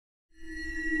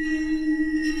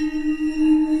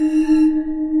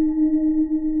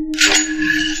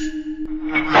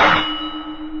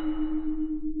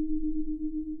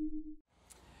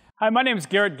Hi, my name is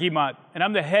Garrett Giemont, and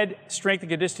I'm the head strength and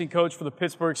conditioning coach for the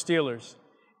Pittsburgh Steelers.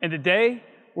 And today,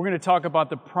 we're going to talk about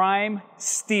the Prime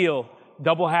Steel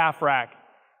double half rack.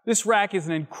 This rack is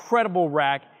an incredible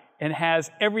rack and has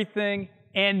everything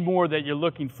and more that you're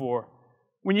looking for.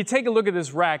 When you take a look at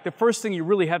this rack, the first thing you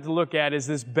really have to look at is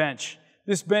this bench.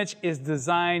 This bench is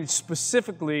designed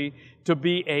specifically to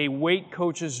be a weight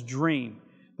coach's dream.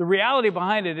 The reality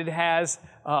behind it, it has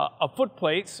a foot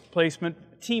placement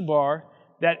T-bar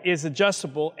that is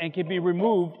adjustable and can be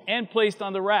removed and placed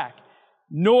on the rack.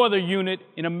 No other unit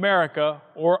in America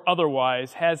or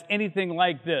otherwise has anything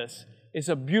like this. It's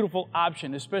a beautiful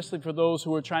option, especially for those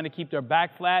who are trying to keep their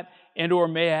back flat and or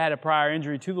may have had a prior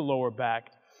injury to the lower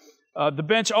back. The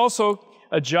bench also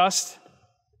adjusts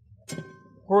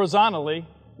horizontally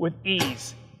with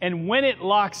ease. And when it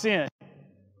locks in,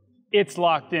 it's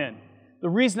locked in. The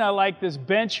reason I like this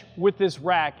bench with this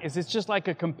rack is it's just like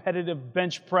a competitive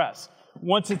bench press.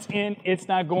 Once it's in, it's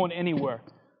not going anywhere.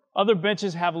 Other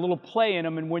benches have a little play in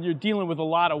them, and when you're dealing with a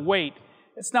lot of weight,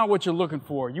 it's not what you're looking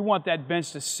for. You want that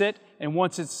bench to sit, and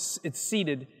once it's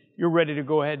seated, you're ready to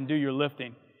go ahead and do your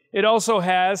lifting. It also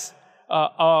has,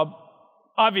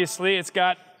 obviously, it's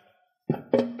got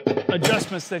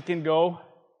adjustments that can go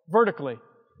vertically.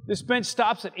 This bench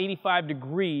stops at 85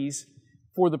 degrees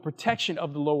for the protection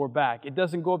of the lower back. It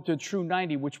doesn't go up to a true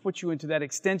 90, which puts you into that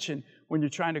extension when you're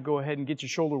trying to go ahead and get your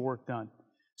shoulder work done.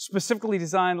 Specifically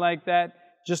designed like that,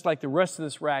 just like the rest of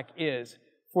this rack is,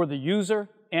 for the user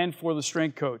and for the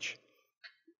strength coach.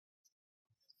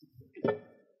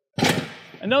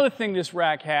 Another thing this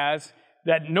rack has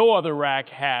that no other rack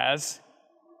has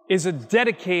is a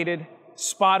dedicated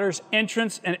spotter's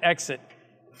entrance and exit.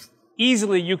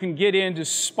 Easily you can get in to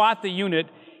spot the unit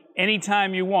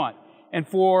anytime you want. And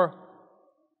for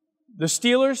the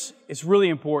Steelers, it's really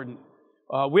important.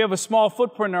 We have a small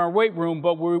footprint in our weight room,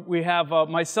 but we have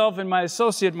myself and my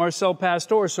associate, Marcel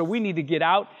Pastor, so we need to get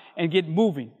out and get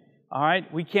moving. All right?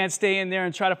 We can't stay in there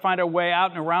and try to find our way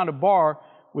out and around a bar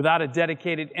without a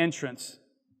dedicated entrance.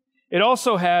 It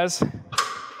also has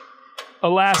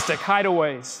elastic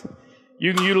hideaways.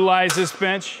 You can utilize this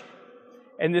bench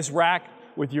and this rack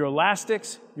with your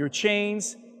elastics, your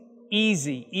chains.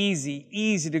 Easy, easy,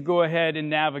 easy to go ahead and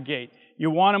navigate. You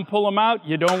want them, pull them out.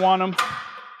 You don't want them,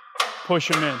 push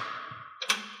them in.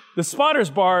 The spotter's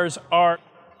bars are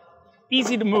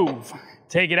easy to move.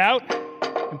 Take it out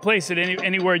and place it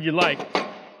anywhere you like.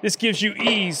 This gives you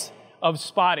ease of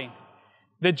spotting.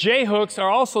 The J-hooks are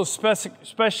also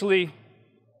specially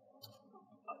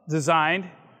designed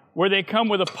where they come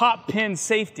with a pop pin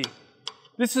safety.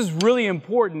 This is really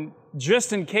important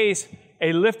just in case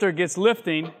a lifter gets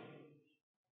lifting,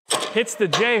 hits the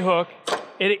J-hook,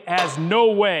 it has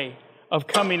no way of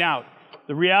coming out.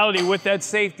 The reality with that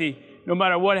safety, no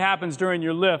matter what happens during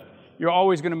your lift, you're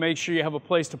always going to make sure you have a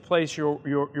place to place your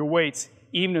weights,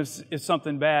 even if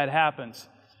something bad happens.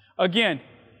 Again,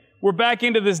 we're back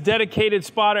into this dedicated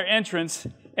spotter entrance,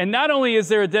 and not only is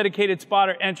there a dedicated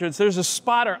spotter entrance, there's a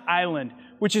spotter island,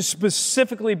 which has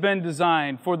specifically been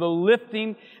designed for the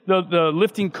lifting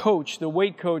coach, the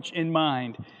weight coach in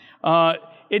mind.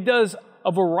 It does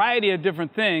a variety of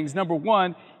different things. Number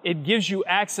one, it gives you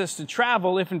access to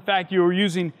travel. If in fact you are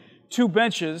using two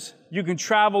benches, you can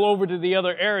travel over to the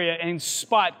other area and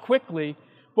spot quickly.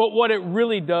 But what it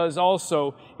really does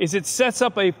also is it sets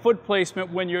up a foot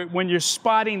placement when you're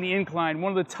spotting the incline,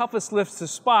 one of the toughest lifts to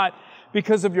spot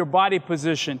because of your body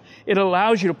position. It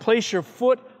allows you to place your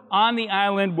foot on the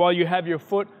island while you have your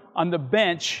foot on the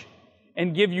bench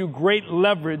and give you great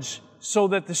leverage so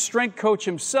that the strength coach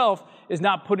himself is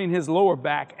not putting his lower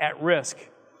back at risk.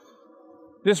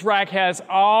 This rack has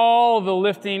all the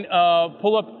lifting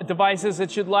pull-up devices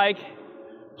that you'd like.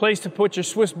 Place to put your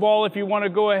Swiss ball if you want to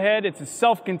go ahead. It's a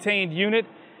self-contained unit.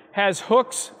 Has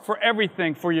hooks for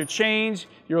everything, for your chains,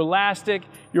 your elastic,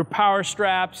 your power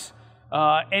straps,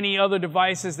 any other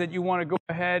devices that you want to go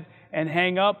ahead and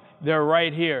hang up, they're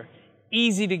right here.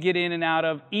 Easy to get in and out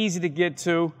of, easy to get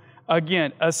to.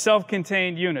 Again, a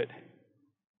self-contained unit.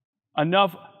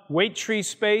 Enough weight tree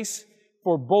space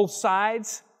for both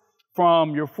sides,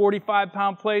 from your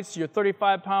 45-pound plates to your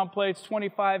 35-pound plates,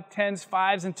 25, 10s,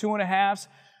 5s, and 2.5s,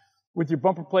 with your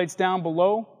bumper plates down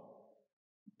below.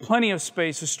 Plenty of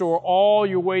space to store all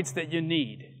your weights that you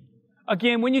need.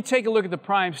 Again, when you take a look at the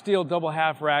Prime Steel double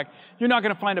half rack, you're not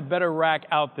going to find a better rack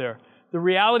out there. The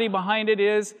reality behind it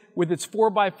is, with its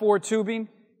 4x4 tubing,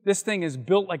 this thing is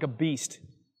built like a beast.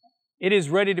 It is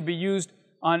ready to be used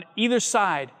on either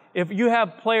side. If you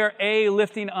have player A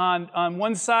lifting on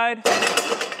one side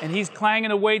and he's clanging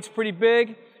the weights pretty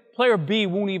big, player B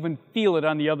won't even feel it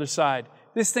on the other side.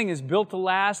 This thing is built to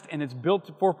last, and it's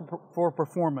built for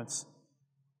performance.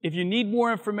 If you need more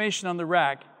information on the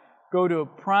rack, go to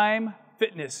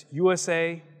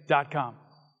primefitnessusa.com.